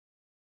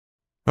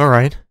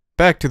Alright,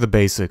 back to the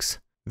basics.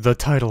 The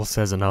title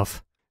says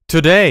enough.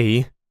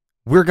 Today,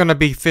 we're gonna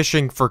be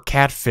fishing for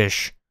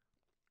catfish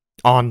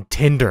on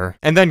Tinder,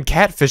 and then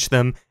catfish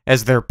them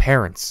as their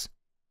parents.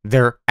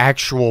 Their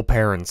actual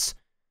parents.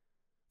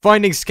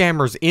 Finding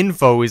scammers'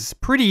 info is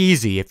pretty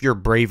easy if you're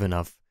brave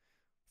enough.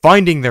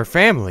 Finding their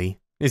family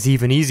is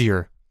even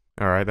easier.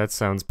 Alright, that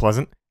sounds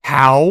pleasant.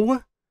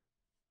 How?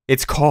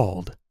 It's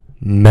called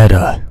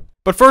Meta.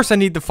 But first I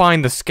need to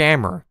find the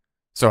scammer.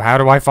 So how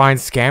do I find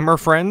scammer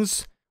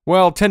friends?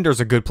 Well,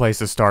 Tinder's a good place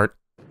to start.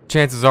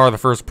 Chances are the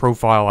first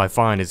profile I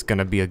find is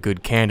gonna be a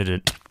good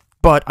candidate.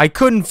 But I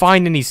couldn't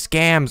find any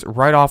scams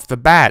right off the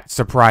bat,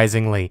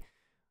 surprisingly.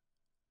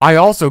 I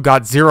also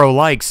got 0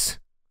 likes,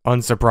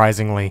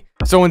 unsurprisingly.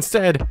 So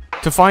instead,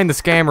 to find the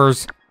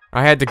scammers,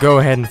 I had to go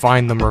ahead and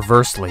find them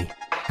reversely.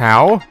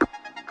 How?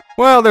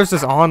 Well, there's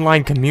this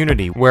online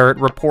community where it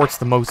reports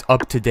the most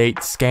up-to-date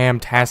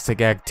scam-tastic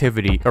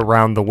activity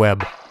around the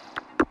web.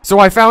 So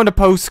I found a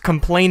post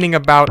complaining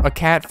about a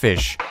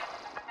catfish.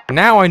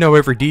 Now I know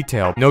every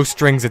detail, no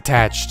strings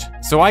attached,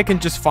 so I can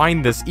just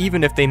find this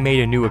even if they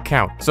made a new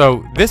account.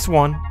 So this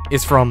one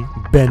is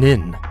from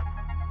Benin,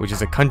 which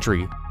is a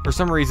country. For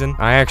some reason,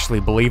 I actually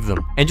believe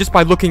them. And just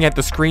by looking at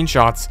the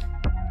screenshots,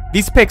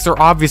 these pics are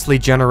obviously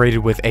generated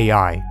with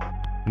AI.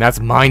 And that's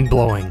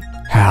mind-blowing.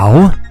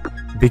 How?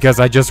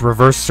 Because I just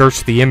reverse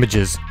searched the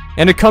images,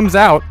 and it comes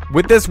out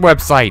with this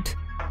website.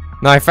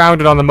 Now I found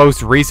it on the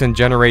most recent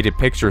generated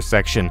pictures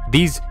section.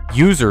 These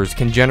users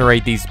can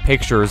generate these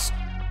pictures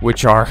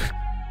which are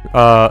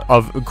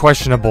of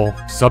questionable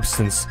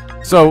substance.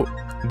 So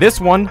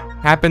this one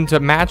happened to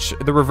match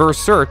the reverse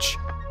search,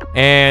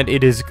 and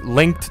it is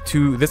linked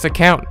to this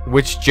account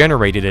which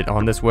generated it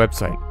on this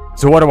website.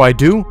 So what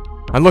do?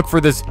 I look for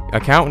this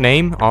account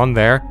name on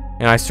there,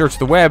 and I search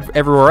the web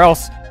everywhere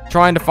else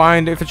trying to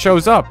find if it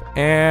shows up,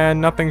 and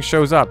nothing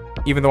shows up,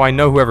 even though I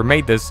know whoever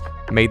made this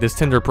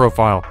Tinder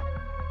profile.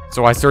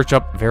 So I search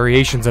up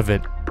variations of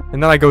it,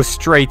 and then I go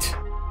straight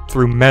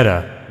through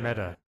Meta.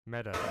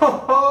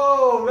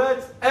 Oh,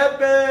 that's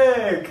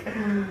epic!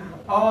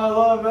 Oh, I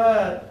love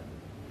that.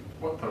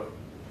 What the?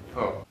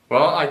 Oh.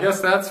 Well, I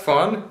guess that's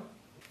fun.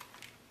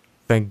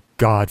 Thank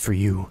God for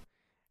you.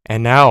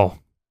 And now,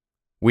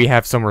 we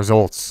have some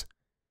results.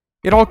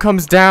 It all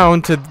comes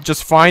down to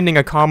just finding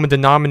a common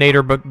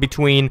denominator but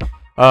between,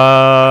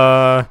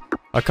 a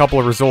couple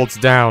of results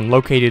down,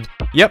 located,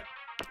 yep,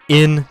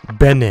 in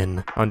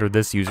Benin, under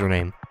this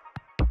username.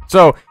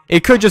 So,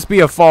 it could just be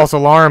a false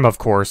alarm, of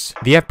course.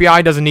 The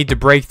FBI doesn't need to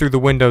break through the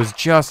windows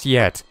just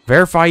yet.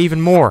 Verify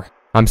even more.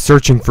 I'm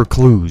searching for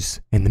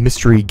clues, and the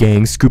mystery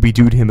gang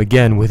Scooby-Dooed him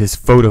again with his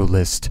photo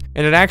list.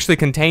 And it actually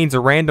contains a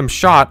random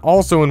shot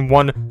also in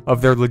one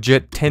of their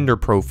legit Tinder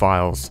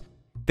profiles.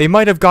 They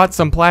might have got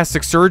some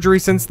plastic surgery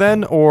since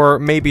then, or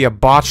maybe a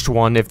botched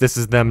one if this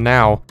is them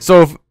now.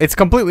 So it's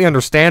completely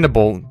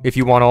understandable if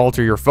you want to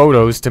alter your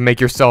photos to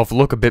make yourself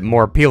look a bit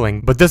more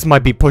appealing, but this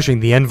might be pushing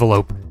the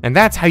envelope, and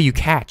that's how you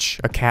catch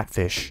a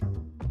catfish.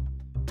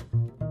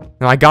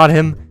 Now I got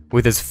him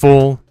with his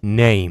full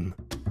name.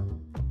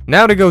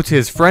 Now to go to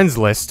his friends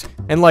list,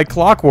 and like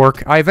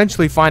clockwork, I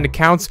eventually find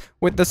accounts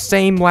with the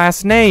same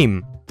last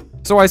name.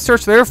 So I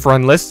search their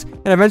friend list,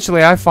 and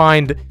eventually I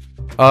find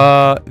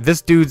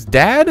this dude's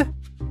dad?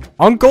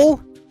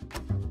 Uncle?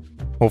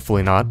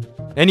 Hopefully not.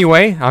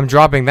 Anyway, I'm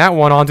dropping that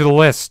one onto the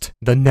list.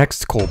 The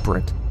next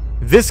culprit.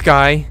 This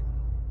guy,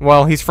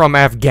 well, he's from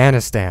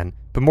Afghanistan,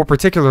 but more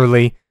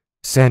particularly,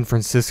 San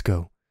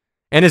Francisco.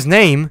 And his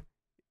name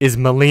is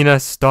Melina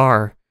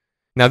Starr.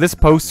 Now this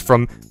post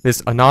from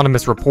this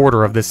anonymous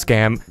reporter of this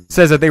scam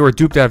says that they were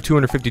duped out of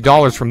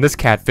 $250 from this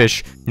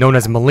catfish known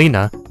as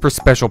Melina for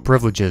special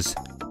privileges.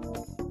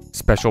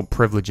 Special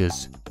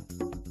privileges.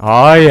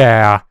 Oh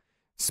yeah.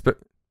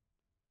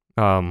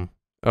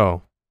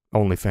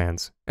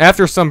 OnlyFans.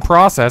 After some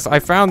process, I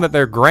found that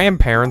their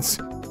grandparents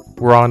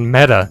were on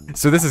Meta,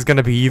 so this is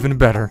gonna be even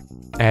better.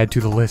 Add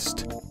to the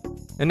list.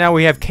 And now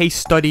we have case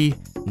study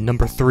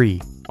number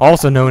 3,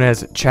 also known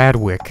as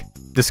Chadwick,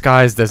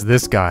 disguised as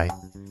this guy.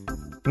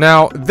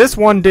 Now, this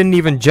one didn't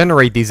even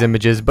generate these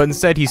images, but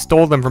instead he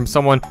stole them from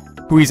someone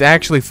who he's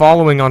actually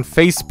following on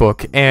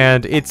Facebook,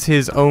 and it's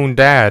his own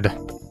dad.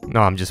 No,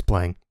 I'm just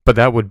playing. But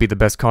that would be the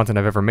best content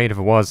I've ever made if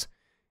it was.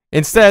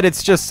 Instead,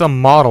 it's just some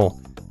model.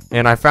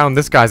 And I found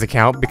this guy's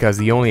account because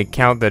the only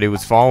account that it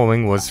was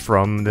following was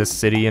from this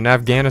city in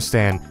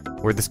Afghanistan,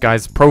 where this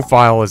guy's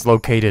profile is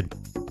located.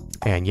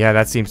 And yeah,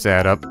 that seems to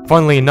add up.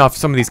 Funnily enough,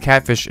 some of these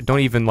catfish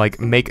don't even, like,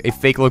 make a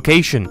fake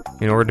location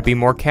in order to be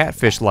more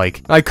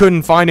catfish-like. I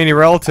couldn't find any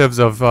relatives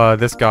of,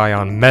 this guy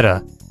on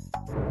Meta.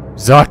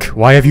 Zuck,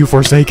 why have you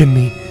forsaken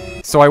me?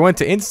 So I went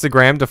to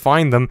Instagram to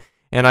find them,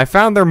 and I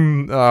found their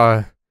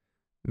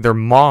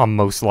mom,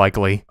 most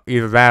likely.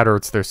 Either that or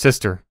it's their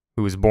sister,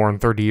 who was born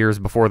 30 years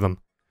before them.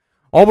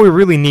 All we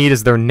really need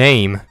is their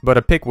name, but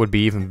a pic would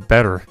be even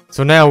better.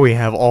 So now we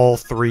have all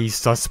 3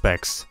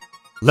 suspects.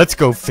 Let's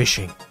go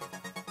fishing.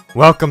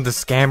 Welcome to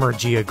Scammer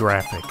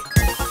Geographic.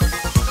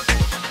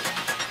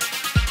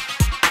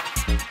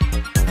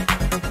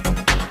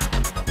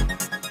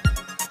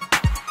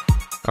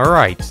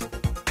 Alright,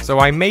 so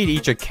I made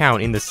each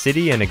account in the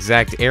city and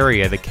exact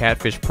area the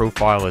catfish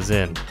profile is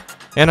in.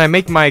 And I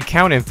make my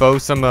account info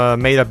some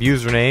made-up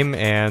username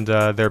and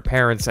their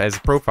parents as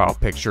profile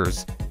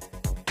pictures.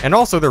 And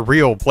also their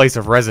real place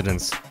of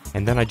residence.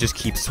 And then I just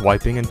keep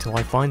swiping until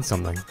I find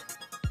something.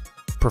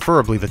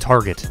 Preferably the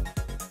target.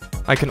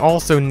 I can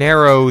also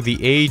narrow the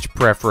age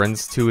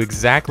preference to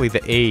exactly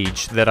the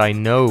age that I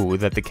know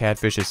that the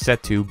catfish is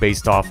set to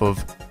based off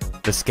of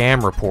the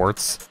scam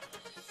reports.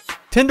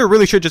 Tinder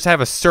really should just have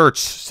a search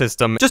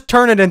system. Just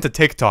turn it into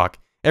TikTok.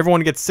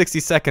 Everyone gets 60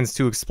 seconds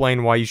to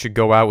explain why you should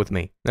go out with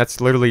me. That's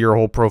literally your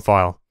whole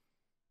profile.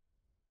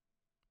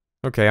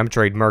 Okay, I'm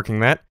trademarking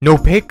that. No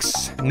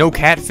pics, no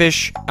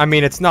catfish. I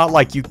mean, it's not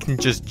like you can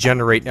just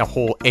generate a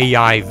whole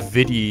AI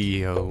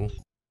video.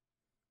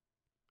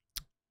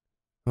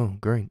 Oh,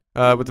 great.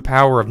 With the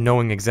power of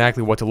knowing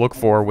exactly what to look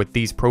for with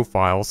these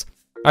profiles,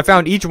 I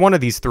found each one of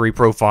these 3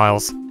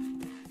 profiles.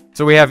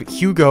 So we have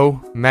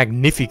Hugo,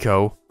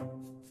 Magnifico,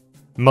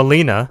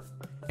 Melina,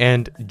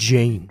 and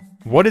Jane.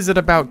 What is it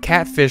about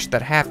catfish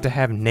that have to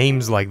have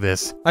names like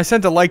this? I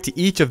sent a like to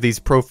each of these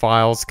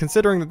profiles,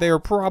 considering that they are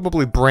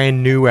probably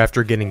brand new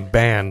after getting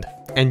banned.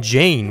 And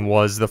Jane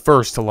was the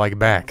first to like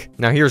back.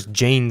 Now here's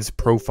Jane's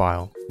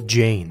profile.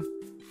 Jane.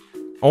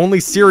 Only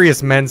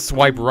serious men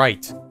swipe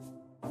right.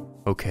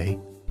 Okay,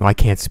 I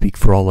can't speak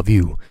for all of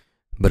you,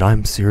 but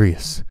I'm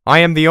serious. I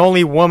am the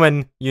only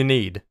woman you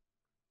need.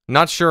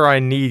 Not sure I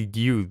need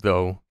you,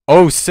 though.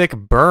 Oh, sick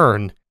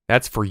burn.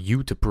 That's for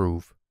you to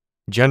prove.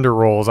 Gender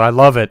roles, I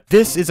love it.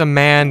 This is a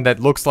man that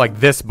looks like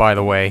this, by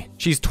the way.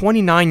 She's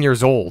 29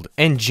 years old,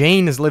 and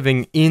Jane is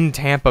living in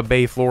Tampa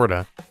Bay,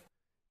 Florida.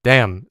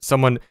 Damn,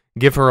 someone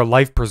give her a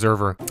life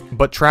preserver,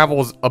 but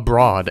travels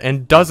abroad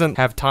and doesn't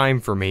have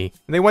time for me.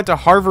 They went to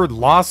Harvard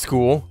Law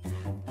School.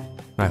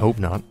 I hope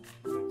not.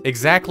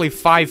 Exactly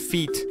 5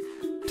 feet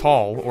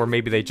tall, or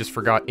maybe they just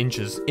forgot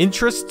inches.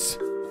 Interests?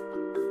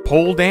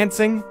 Pole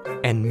dancing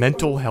and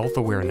mental health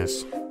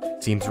awareness.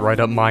 Seems right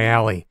up my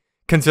alley.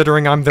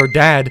 Considering I'm their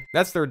dad.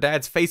 That's their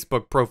dad's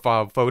Facebook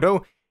profile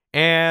photo,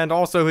 and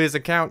also his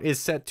account is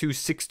set to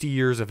 60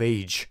 years of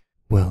age.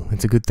 Well,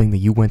 it's a good thing that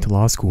you went to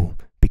law school,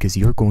 because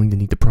you're going to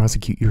need to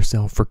prosecute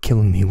yourself for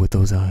killing me with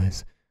those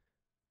eyes.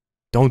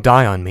 Don't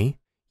die on me.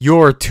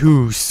 You're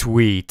too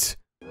sweet.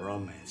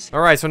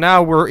 Alright, so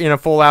now we're in a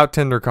full-out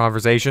Tinder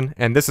conversation,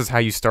 and this is how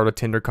you start a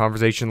Tinder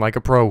conversation like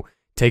a pro.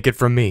 Take it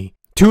from me.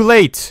 Too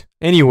late!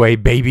 Anyway,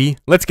 baby,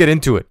 let's get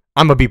into it.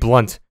 I'ma be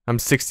blunt. I'm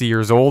 60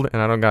 years old,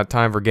 and I don't got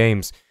time for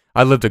games.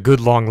 I lived a good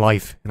long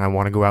life, and I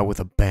want to go out with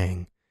a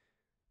bang.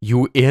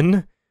 You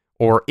in?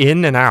 Or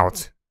in and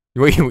out?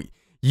 Wait,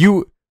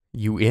 you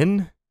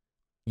in?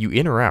 You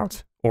in or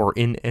out? Or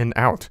in and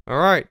out?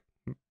 Alright,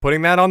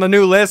 putting that on the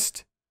new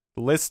list.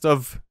 List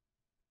of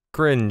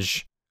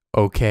cringe.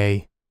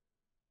 Okay.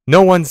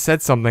 No one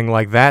said something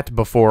like that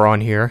before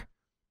on here.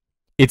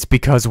 It's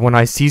because when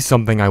I see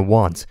something I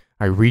want,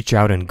 I reach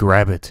out and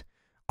grab it.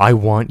 I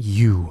want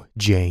you,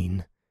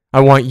 Jane. I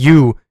want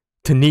you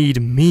to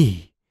need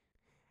me.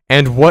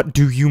 And what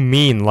do you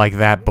mean like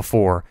that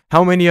before?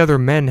 How many other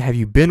men have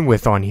you been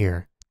with on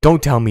here?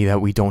 Don't tell me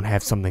that we don't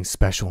have something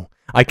special.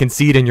 I can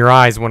see it in your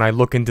eyes when I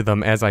look into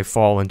them as I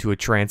fall into a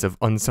trance of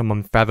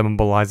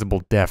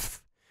unfathomable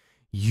depth.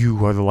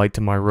 You are the light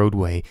to my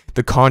roadway,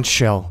 the conch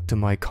shell to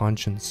my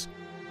conscience.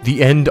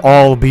 The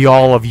end-all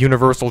be-all of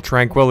universal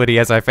tranquility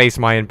as I face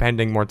my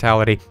impending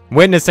mortality,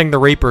 witnessing the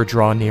Reaper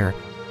draw near.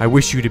 I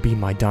wish you to be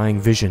my dying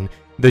vision.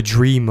 The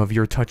dream of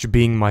your touch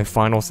being my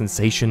final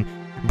sensation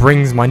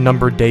brings my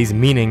numbered days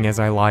meaning as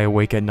I lie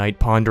awake at night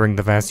pondering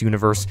the vast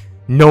universe,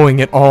 knowing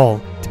it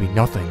all to be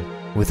nothing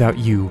without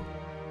you.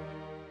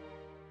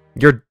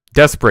 You're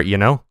desperate, you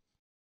know?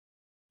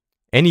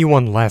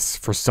 Anyone less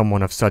for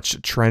someone of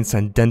such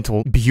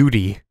transcendental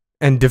beauty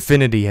and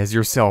divinity as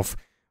yourself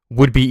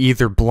would be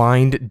either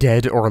blind,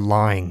 dead, or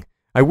lying.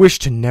 I wish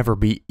to never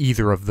be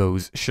either of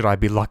those should I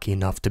be lucky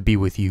enough to be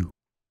with you.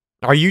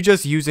 Are you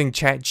just using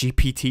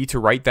ChatGPT to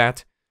write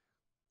that?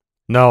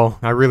 No,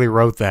 I really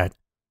wrote that.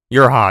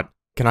 You're hot.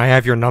 Can I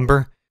have your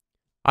number?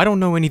 I don't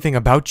know anything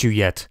about you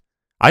yet.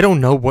 I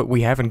don't know what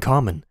we have in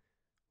common.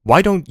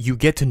 Why don't you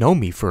get to know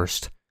me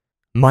first?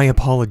 My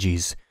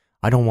apologies.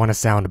 I don't want to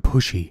sound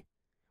pushy.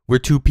 We're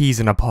 2 peas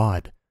in a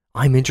pod.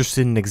 I'm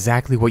interested in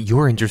exactly what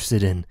you're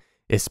interested in,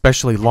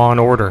 especially law and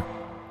order.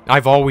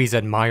 I've always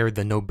admired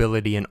the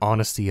nobility and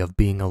honesty of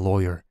being a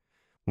lawyer.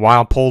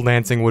 While pole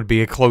dancing would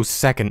be a close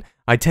second,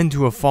 I tend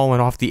to have fallen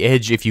off the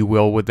edge, if you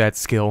will, with that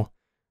skill.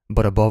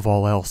 But above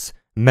all else,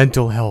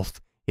 mental health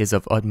is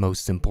of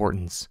utmost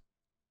importance.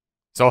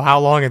 So how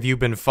long have you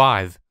been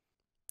 5?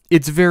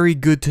 It's very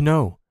good to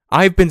know.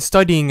 I've been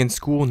studying in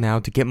school now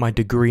to get my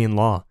degree in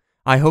law.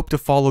 I hope to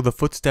follow the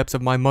footsteps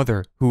of my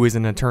mother, who is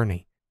an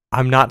attorney.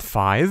 I'm not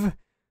 5?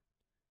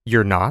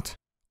 You're not?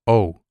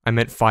 Oh, I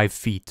meant 5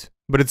 feet.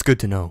 But it's good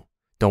to know.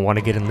 Don't want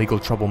to get in legal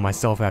trouble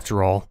myself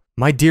after all.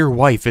 My dear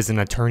wife is an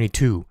attorney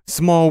too.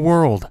 Small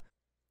world.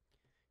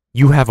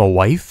 You have a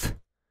wife?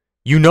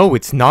 You know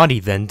it's naughty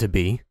then to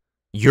be.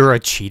 You're a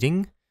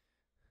cheating?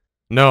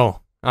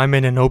 No, I'm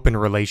in an open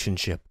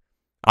relationship.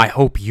 I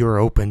hope you're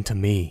open to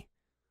me.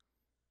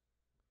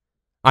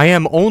 I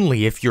am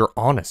only if you're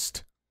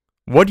honest.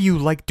 What do you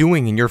like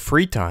doing in your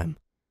free time?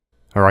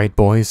 Alright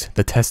boys,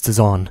 the test is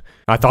on.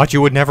 I thought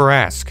you would never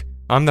ask.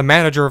 I'm the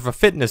manager of a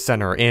fitness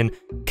center in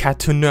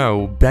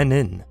Cotonou,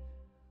 Benin.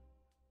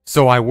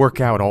 So I work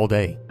out all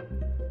day.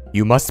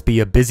 You must be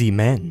a busy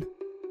man.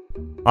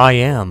 I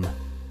am.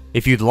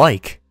 If you'd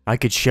like, I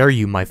could share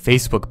you my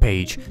Facebook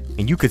page,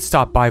 and you could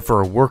stop by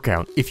for a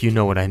workout, if you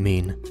know what I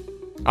mean.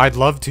 I'd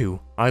love to.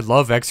 I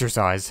love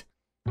exercise.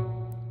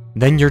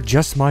 Then you're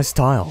just my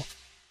style.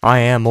 I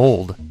am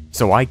old,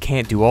 so I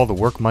can't do all the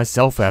work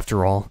myself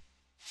after all.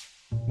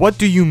 What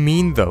do you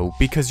mean though,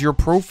 because your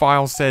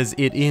profile says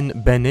it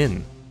in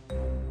Benin?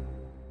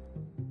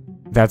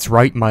 That's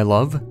right, my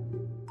love.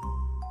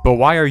 But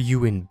why are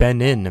you in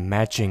Benin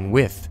matching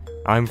with?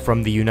 I'm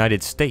from the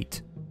United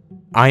States.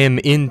 I am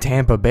in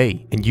Tampa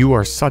Bay, and you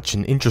are such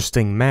an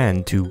interesting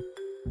man to...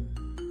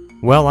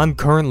 Well, I'm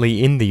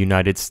currently in the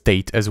United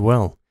States as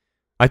well.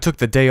 I took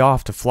the day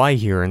off to fly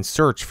here and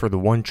search for the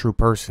one true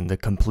person to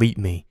complete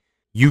me.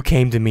 You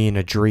came to me in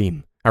a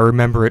dream. I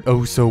remember it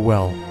oh so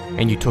well,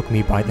 and you took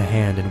me by the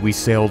hand and we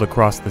sailed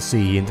across the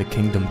sea into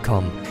Kingdom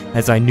Come,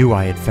 as I knew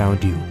I had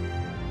found you.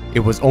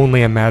 It was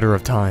only a matter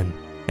of time,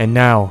 and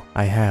now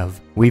I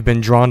have. We've been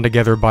drawn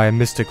together by a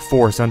mystic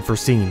force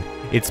unforeseen.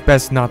 It's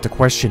best not to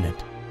question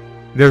it.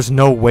 There's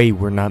no way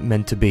we're not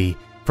meant to be,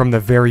 from the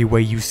very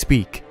way you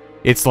speak.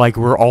 It's like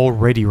we're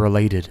already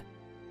related.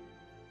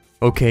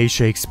 Okay,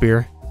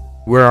 Shakespeare,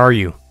 where are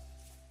you?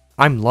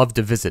 I'm love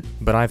to visit,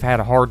 but I've had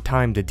a hard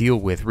time to deal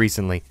with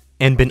recently,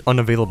 and been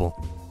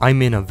unavailable.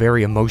 I'm in a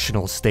very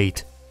emotional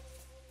state.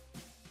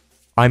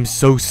 I'm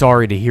so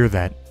sorry to hear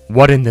that.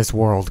 What in this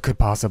world could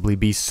possibly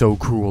be so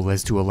cruel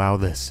as to allow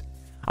this?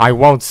 I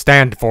won't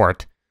stand for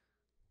it.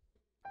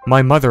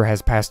 My mother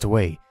has passed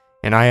away,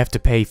 and I have to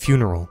pay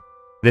funeral.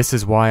 This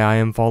is why I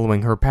am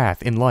following her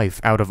path in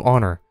life out of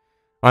honor.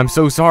 I'm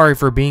so sorry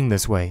for being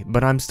this way,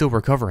 but I'm still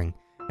recovering,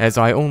 as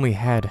I only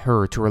had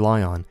her to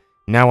rely on.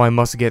 Now I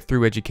must get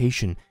through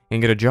education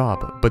and get a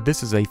job, but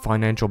this is a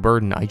financial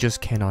burden I just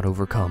cannot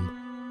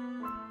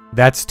overcome.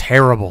 That's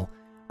terrible.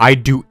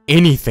 I'd do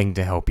anything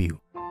to help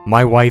you.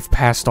 My wife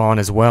passed on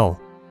as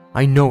well.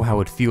 I know how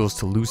it feels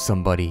to lose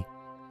somebody.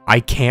 I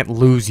can't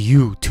lose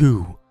you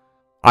too.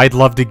 I'd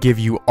love to give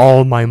you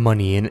all my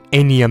money in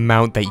any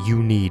amount that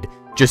you need.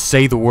 Just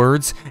say the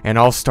words, and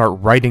I'll start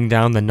writing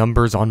down the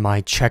numbers on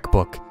my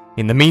checkbook.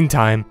 In the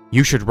meantime,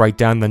 you should write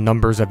down the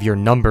numbers of your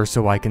number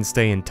so I can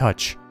stay in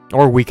touch.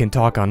 Or we can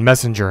talk on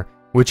Messenger,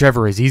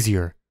 whichever is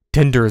easier.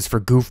 Tinder is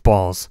for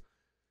goofballs.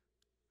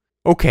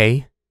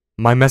 Okay,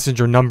 my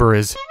Messenger number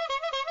is...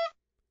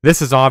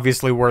 This is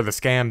obviously where the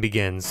scam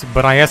begins,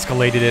 but I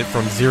escalated it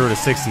from 0 to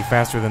 60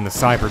 faster than the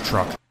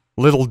Cybertruck.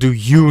 Little do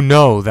you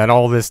know that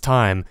all this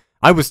time,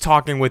 I was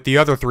talking with the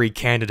other 3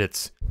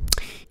 candidates.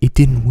 It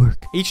didn't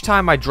work. Each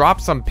time I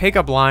dropped some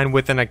pickup line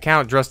with an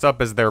account dressed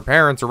up as their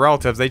parents or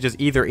relatives, they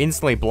just either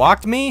instantly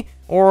blocked me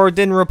or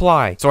didn't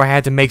reply. So I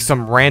had to make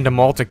some random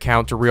alt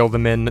account to reel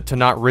them in to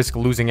not risk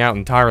losing out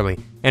entirely.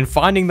 And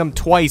finding them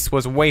twice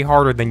was way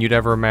harder than you'd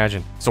ever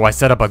imagine. So I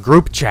set up a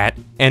group chat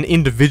and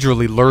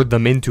individually lured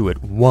them into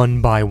it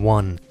one by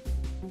one.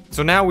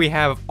 So now we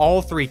have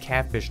all 3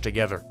 catfish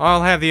together.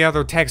 I'll have the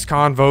other text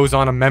convos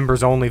on a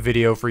members only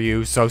video for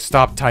you, so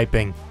stop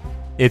typing.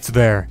 It's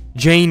there.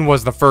 Jane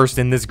was the first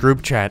in this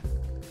group chat.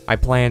 I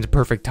planned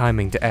perfect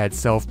timing to add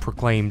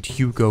self-proclaimed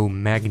Hugo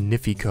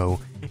Magnifico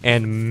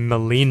and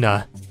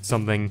Melina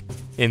something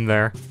in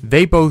there.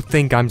 They both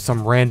think I'm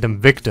some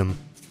random victim,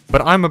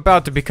 but I'm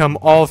about to become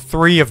all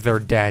 3 of their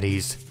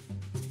daddies.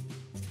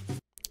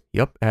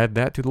 Yep, add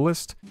that to the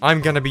list. I'm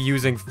gonna be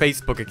using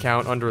Facebook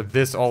account under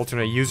this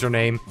alternate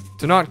username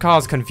to not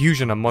cause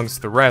confusion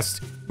amongst the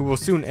rest, who will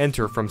soon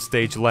enter from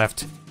stage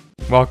left.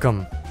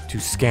 Welcome to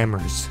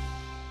Scammers.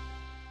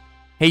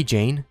 Hey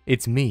Jane,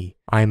 it's me.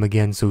 I am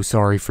again so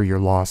sorry for your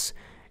loss,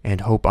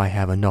 and hope I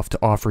have enough to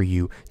offer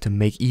you to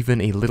make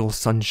even a little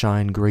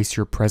sunshine grace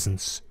your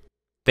presence.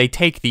 They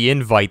take the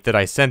invite that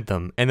I sent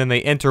them, and then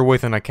they enter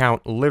with an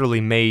account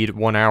literally made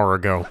 1 hour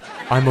ago.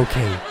 I'm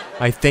okay.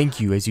 I thank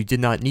you, as you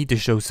did not need to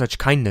show such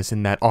kindness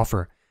in that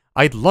offer.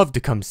 I'd love to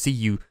come see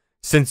you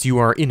since you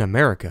are in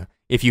America,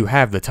 if you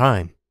have the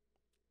time.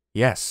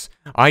 Yes,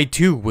 I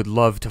too would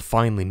love to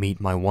finally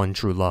meet my one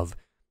true love.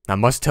 I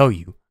must tell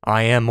you,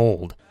 I am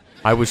old.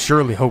 I would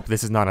surely hope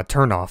this is not a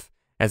turnoff,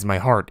 as my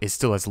heart is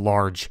still as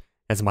large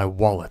as my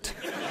wallet.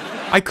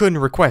 I couldn't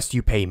request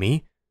you pay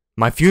me.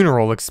 My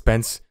funeral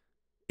expense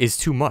is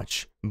too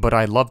much, but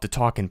I'd love to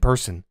talk in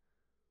person.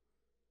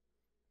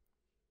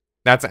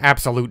 That's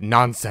absolute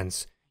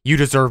nonsense. You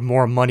deserve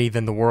more money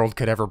than the world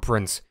could ever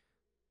print.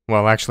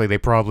 Well, actually, they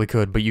probably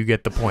could, but you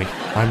get the point.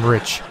 I'm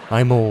rich,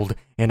 I'm old,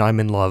 and I'm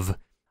in love.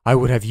 I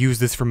would have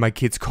used this for my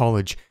kid's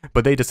college,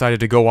 but they decided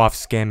to go off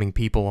scamming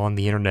people on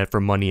the internet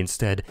for money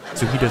instead,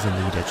 so he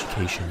doesn't need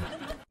education.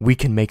 We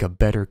can make a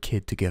better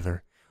kid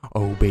together.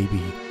 Oh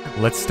baby,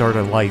 let's start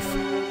a life.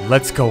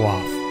 Let's go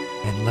off,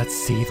 and let's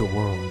see the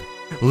world.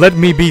 Let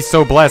me be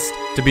so blessed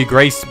to be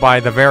graced by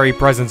the very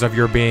presence of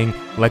your being.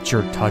 Let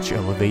your touch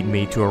elevate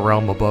me to a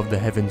realm above the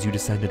heavens you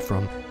descended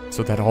from,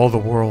 so that all the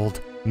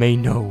world may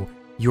know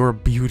your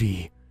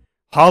beauty.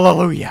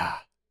 Hallelujah!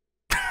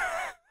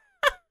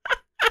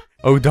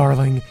 Oh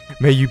darling,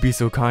 may you be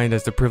so kind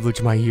as to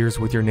privilege my ears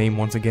with your name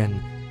once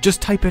again.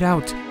 Just type it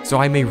out, so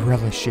I may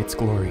relish its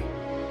glory.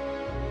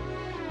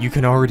 You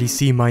can already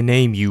see my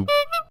name, you...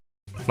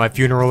 My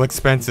funeral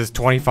expense is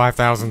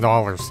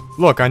 $25,000.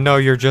 Look, I know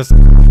you're just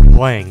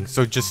playing,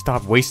 so just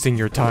stop wasting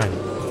your time.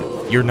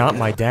 You're not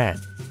my dad.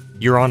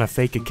 You're on a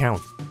fake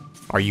account.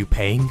 Are you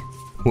paying?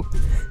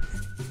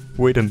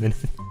 Wait a minute.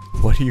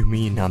 What do you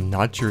mean I'm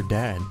not your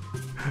dad?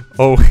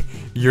 Oh,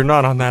 you're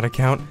not on that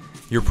account?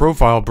 Your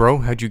profile, bro.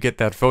 How'd you get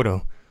that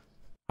photo?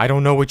 I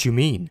don't know what you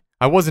mean.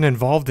 I wasn't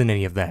involved in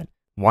any of that.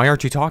 Why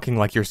aren't you talking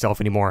like yourself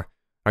anymore?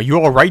 Are you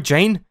alright,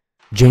 Jane?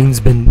 Jane's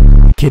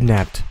been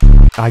kidnapped.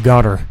 I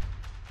got her.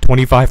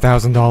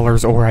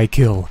 $25,000 or I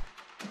kill.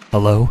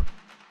 Hello?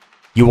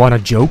 You want a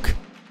joke?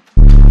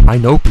 I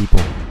know people.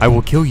 I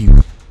will kill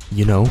you.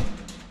 You know?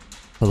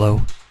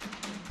 Hello?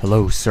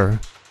 Hello, sir.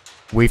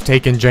 We've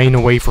taken Jane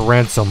away for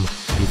ransom.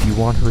 If you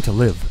want her to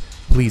live,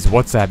 please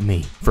WhatsApp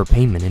me for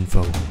payment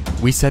info.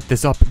 We set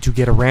this up to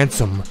get a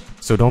ransom,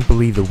 so don't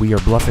believe that we are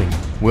bluffing.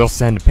 We'll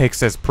send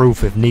pics as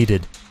proof if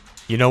needed.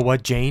 You know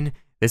what, Jane?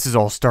 This is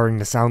all starting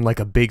to sound like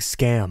a big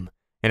scam.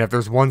 And if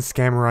there's one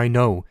scammer I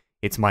know,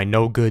 it's my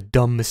no-good,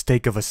 dumb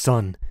mistake of a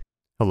son.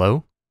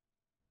 Hello?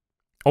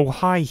 Oh,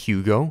 hi,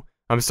 Hugo.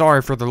 I'm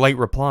sorry for the late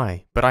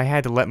reply, but I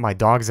had to let my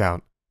dogs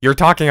out. You're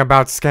talking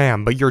about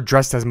scam, but you're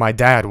dressed as my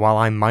dad while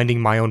I'm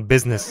minding my own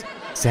business.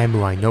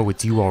 Samu, I know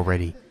it's you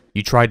already.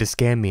 You tried to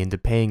scam me into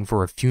paying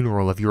for a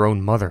funeral of your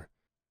own mother.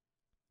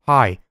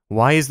 Hi,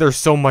 why is there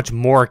so much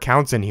more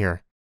accounts in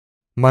here?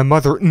 My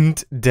mother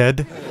isn't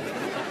dead.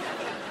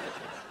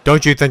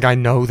 Don't you think I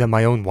know that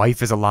my own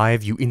wife is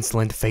alive, you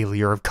insolent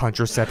failure of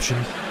contraception?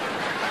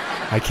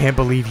 I can't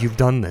believe you've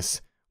done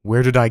this.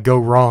 Where did I go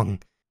wrong?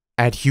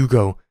 At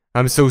Hugo,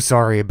 I'm so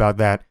sorry about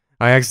that.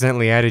 I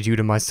accidentally added you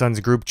to my son's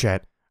group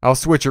chat. I'll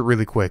switch it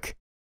really quick.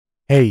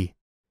 Hey,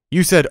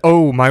 you said,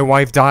 oh, my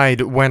wife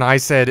died when I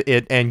said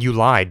it and you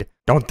lied.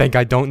 Don't think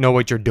I don't know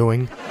what you're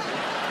doing.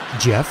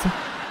 Jeff?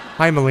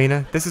 Hi,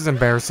 Melina. This is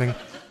embarrassing.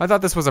 I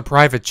thought this was a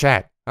private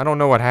chat. I don't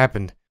know what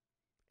happened.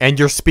 And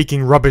you're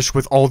speaking rubbish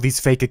with all these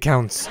fake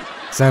accounts.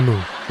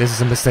 Samu, this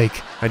is a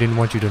mistake. I didn't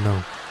want you to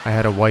know. I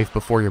had a wife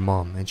before your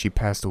mom, and she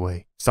passed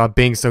away. Stop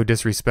being so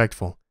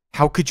disrespectful.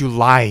 How could you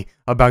lie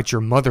about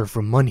your mother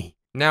for money?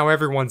 Now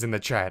everyone's in the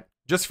chat.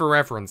 Just for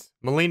reference,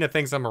 Melina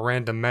thinks I'm a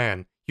random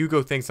man,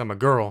 Hugo thinks I'm a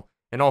girl,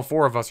 and all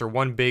four of us are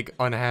one big,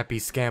 unhappy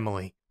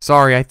scamily.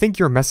 Sorry, I think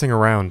you're messing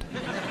around.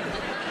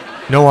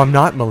 No, I'm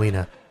not,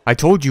 Melina. I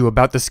told you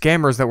about the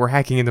scammers that were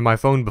hacking into my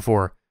phone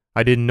before.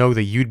 I didn't know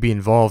that you'd be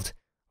involved.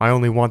 I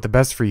only want the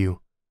best for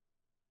you.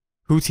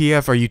 Who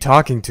TF are you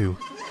talking to?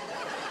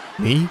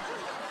 Me?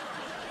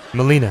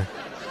 Melina.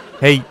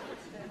 Hey,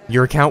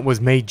 your account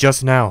was made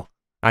just now.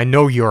 I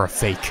know you're a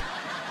fake.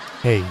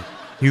 Hey,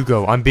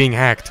 Hugo, I'm being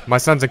hacked. My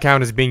son's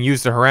account is being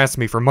used to harass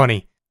me for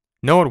money.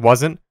 No, it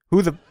wasn't.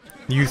 Who the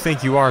you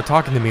think you are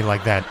talking to me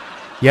like that?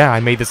 Yeah, I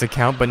made this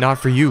account, but not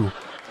for you.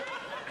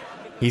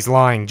 He's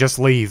lying. Just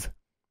leave.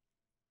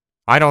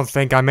 I don't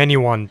think I'm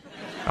anyone.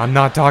 I'm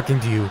not talking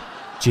to you.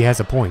 She has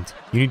a point.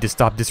 You need to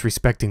stop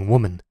disrespecting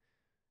woman.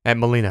 At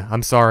Melina,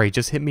 I'm sorry.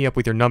 Just hit me up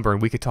with your number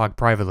and we could talk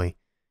privately.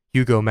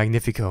 Hugo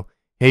Magnifico.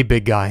 Hey,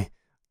 big guy.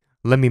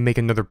 Let me make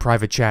another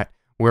private chat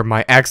where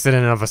my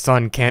accident of a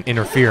son can't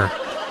interfere.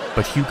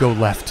 But Hugo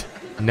left,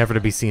 never to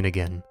be seen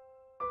again.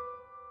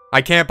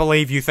 I can't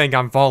believe you think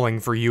I'm falling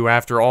for you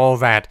after all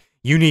that.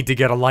 You need to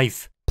get a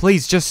life.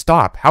 Please just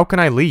stop. How can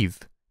I leave?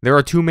 There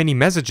are too many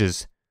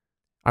messages.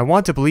 I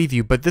want to believe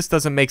you, but this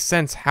doesn't make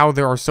sense how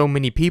there are so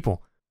many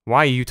people.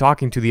 Why are you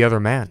talking to the other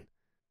man?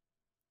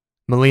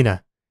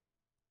 Melina.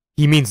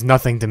 He means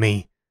nothing to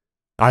me.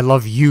 I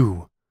love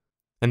you.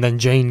 And then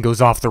Jane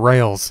goes off the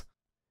rails.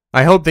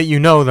 I hope that you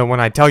know that when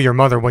I tell your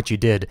mother what you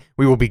did,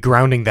 we will be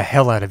grounding the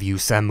hell out of you,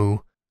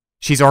 Samu.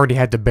 She's already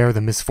had to bear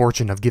the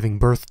misfortune of giving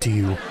birth to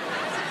you.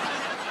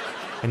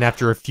 And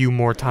after a few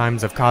more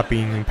times of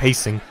copying and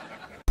pasting,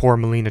 poor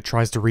Melina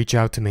tries to reach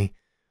out to me.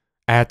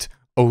 At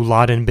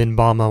Oladin bin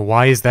Bama,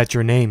 why is that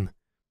your name?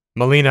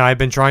 Melina, I've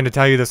been trying to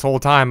tell you this whole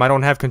time I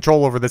don't have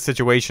control over this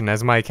situation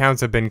as my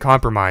accounts have been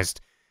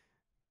compromised.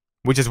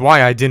 Which is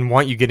why I didn't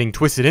want you getting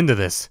twisted into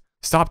this.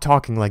 Stop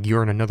talking like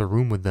you're in another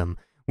room with them.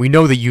 We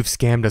know that you've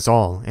scammed us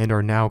all and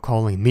are now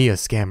calling me a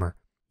scammer.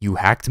 You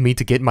hacked me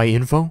to get my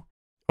info?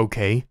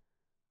 Okay.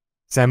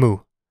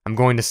 Samu, I'm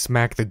going to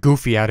smack the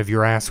goofy out of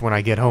your ass when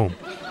I get home.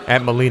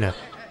 At Melina,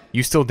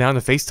 you still down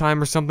to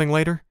FaceTime or something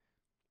later?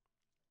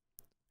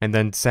 And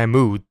then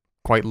Samu,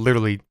 quite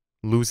literally,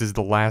 loses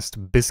the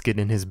last biscuit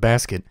in his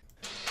basket.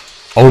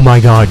 Oh my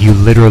god, you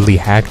literally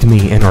hacked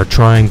me and are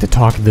trying to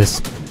talk this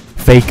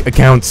fake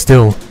account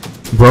still.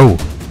 Bro,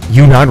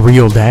 you not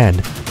real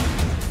dad.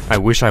 I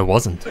wish I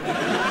wasn't.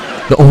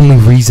 The only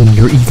reason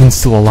you're even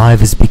still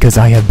alive is because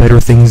I have better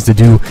things to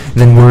do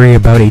than worry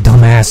about a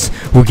dumbass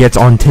who gets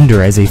on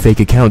Tinder as a fake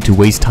account to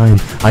waste time.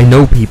 I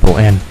know people,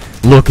 and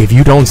look, if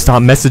you don't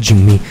stop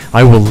messaging me,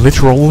 I will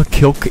literal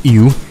kill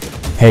you.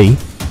 Hey.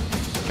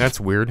 That's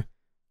weird.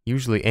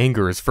 Usually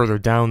anger is further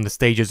down the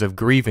stages of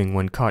grieving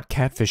when caught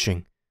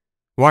catfishing.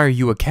 Why are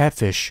you a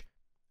catfish?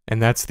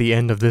 And that's the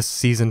end of this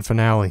season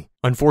finale.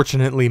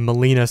 Unfortunately,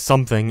 Melina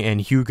something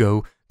and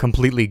Hugo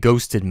completely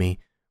ghosted me,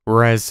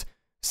 whereas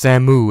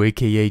Samu,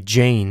 aka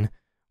Jane,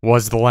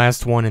 was the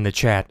last one in the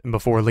chat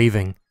before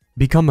leaving.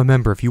 Become a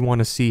member if you want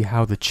to see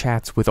how the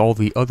chats with all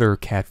the other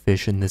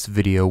catfish in this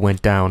video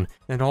went down.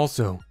 And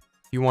also,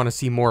 if you want to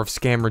see more of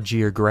Scammer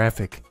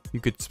Geographic, you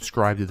could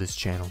subscribe to this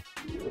channel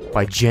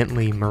by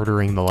gently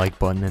murdering the like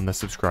button and the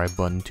subscribe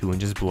button too,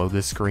 and just below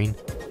this screen.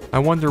 I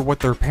wonder what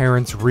their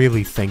parents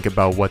really think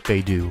about what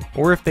they do,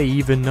 or if they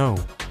even know.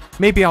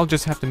 Maybe I'll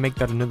just have to make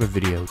that another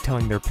video,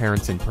 telling their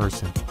parents in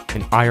person,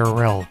 an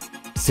IRL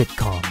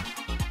sitcom.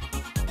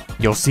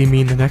 You'll see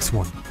me in the next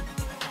one.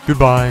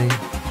 Goodbye.